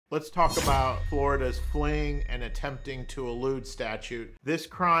Let's talk about Florida's fleeing and attempting to elude statute. This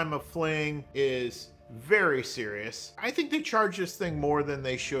crime of fleeing is very serious. I think they charge this thing more than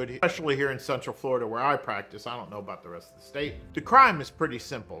they should, especially here in Central Florida where I practice. I don't know about the rest of the state. The crime is pretty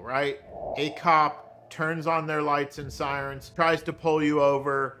simple, right? A cop turns on their lights and sirens, tries to pull you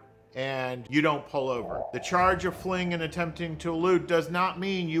over, and you don't pull over. The charge of fleeing and attempting to elude does not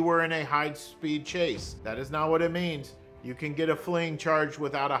mean you were in a high-speed chase. That is not what it means. You can get a fleeing charge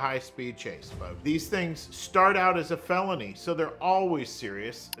without a high-speed chase, folks. These things start out as a felony, so they're always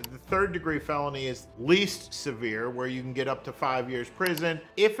serious. The third-degree felony is least severe, where you can get up to 5 years prison.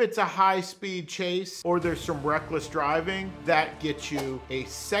 If it's a high-speed chase or there's some reckless driving, that gets you a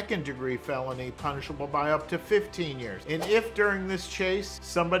second-degree felony punishable by up to 15 years. And if during this chase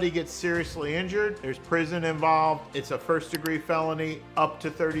somebody gets seriously injured, there's prison involved, it's a first-degree felony, up to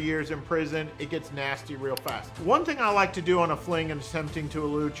 30 years in prison. It gets nasty real fast. One thing I like to do on a fleeing and attempting to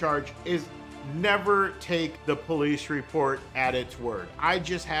elude charge is never take the police report at its word. I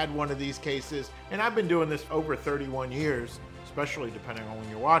just had one of these cases, and I've been doing this over 31 years, especially depending on when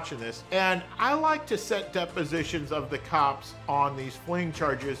you're watching this. And I like to set depositions of the cops on these fleeing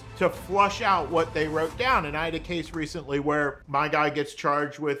charges to flush out what they wrote down. And I had a case recently where my guy gets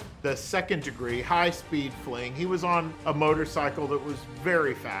charged with the second degree high-speed fleeing. He was on a motorcycle that was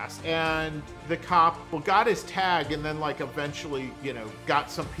very fast, and the cop got his tag and then eventually, got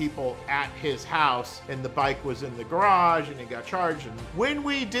some people at his house, and the bike was in the garage and he got charged. And when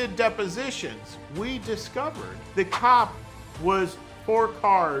we did depositions, we discovered the cop was 4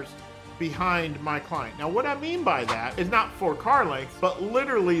 cars behind my client. Now, what I mean by that is not 4 car lengths, but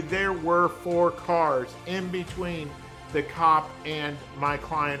literally there were 4 cars in between the cop and my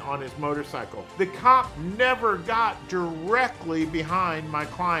client on his motorcycle. The cop never got directly behind my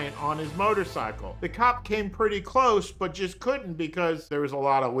client on his motorcycle. The cop came pretty close, but just couldn't because there was a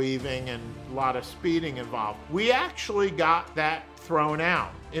lot of weaving and a lot of speeding involved. We actually got that thrown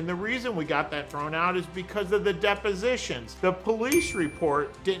out. And the reason we got that thrown out is because of the depositions. The police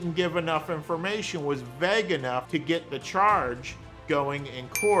report didn't give enough information, was vague enough to get the charge going in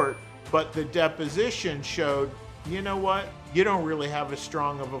court, but the deposition showed, you know what? You don't really have as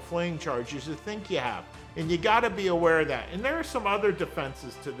strong of a fleeing charge as you think you have. And you gotta be aware of that. And there are some other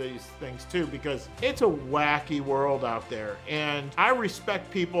defenses to these things too, because it's a wacky world out there. And I respect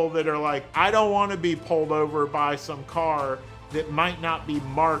people that are like, I don't wanna be pulled over by some car that might not be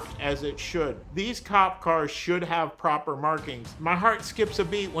marked as it should. These cop cars should have proper markings. My heart skips a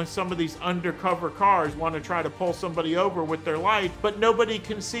beat when some of these undercover cars want to try to pull somebody over with their light, but nobody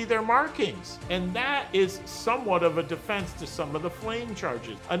can see their markings. And that is somewhat of a defense to some of the fleeing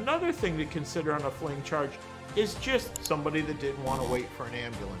charges. Another thing to consider on a fleeing charge is just somebody that didn't want to wait for an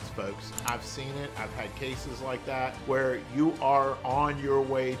ambulance, folks. I've seen it. I've had cases like that where you are on your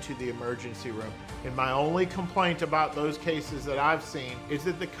way to the emergency room. And my only complaint about those cases that I've seen is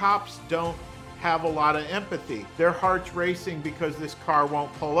that the cops don't have a lot of empathy. Their heart's racing because this car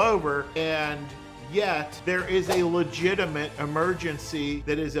won't pull over, and yet there is a legitimate emergency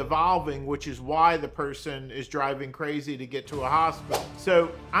that is evolving, which is why the person is driving crazy to get to a hospital. So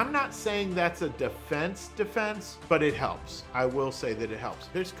I'm not saying that's a defense, but it helps. I will say that it helps.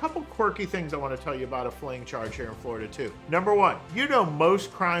 There's a couple quirky things I want to tell you about a fleeing charge here in Florida too. Number one,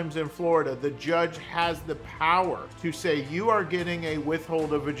 most crimes in Florida, the judge has the power to say you are getting a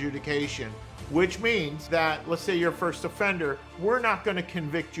withhold of adjudication, which means that, let's say you're a first offender, we're not going to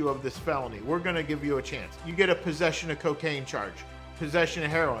convict you of this felony. We're going to give you a chance. You get a possession of cocaine charge, possession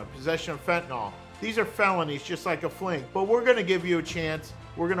of heroin, possession of fentanyl. These are felonies just like a fleeing, but we're going to give you a chance.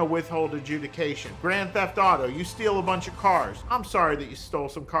 We're going to withhold adjudication. Grand theft auto, you steal a bunch of cars. I'm sorry that you stole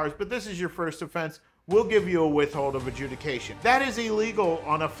some cars, but this is your first offense. We'll give you a withhold of adjudication. That is illegal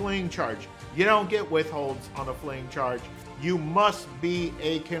on a fleeing charge. You don't get withholds on a fleeing charge. You must be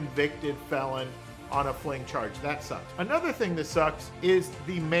a convicted felon on a fleeing charge. That sucks. Another thing that sucks is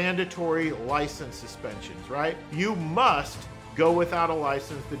the mandatory license suspensions, right? You must go without a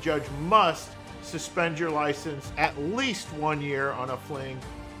license. The judge must suspend your license at least 1 year on a fleeing,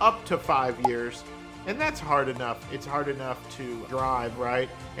 up to 5 years. And that's hard enough. It's hard enough to drive, right?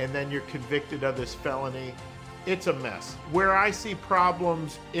 And then you're convicted of this felony. It's a mess. Where I see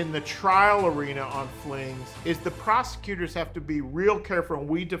problems in the trial arena on fleeings is the prosecutors have to be real careful, and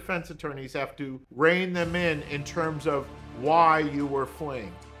we defense attorneys have to rein them in terms of why you were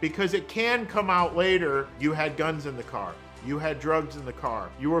fleeing. Because it can come out later, you had guns in the car, you had drugs in the car,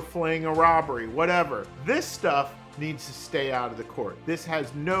 you were fleeing a robbery, whatever. This stuff needs to stay out of the court. This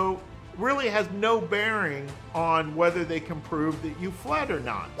really has no bearing on whether they can prove that you fled or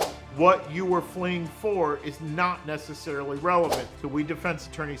not. what you were fleeing for is not necessarily relevant. So we defense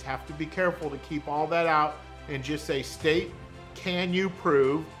attorneys have to be careful to keep all that out and just say, state, can you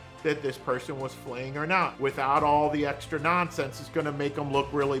prove that this person was fleeing or not? Without all the extra nonsense, it's going to make them look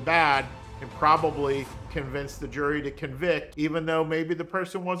really bad and probably convince the jury to convict, even though maybe the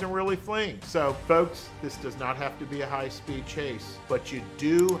person wasn't really fleeing. So folks, this does not have to be a high-speed chase, but you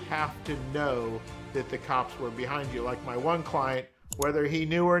do have to know that the cops were behind you. Like my one client, whether he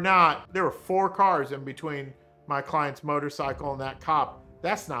knew or not, there were 4 cars in between my client's motorcycle and that cop.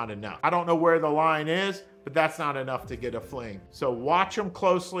 That's not enough. I don't know where the line is, but that's not enough to get a fleeing. So watch them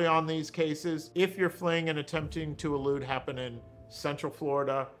closely on these cases. If you're fleeing and attempting to elude happen in Central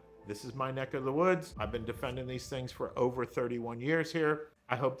Florida, this is my neck of the woods. I've been defending these things for over 31 years here.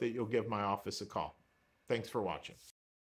 I hope that you'll give my office a call. Thanks for watching.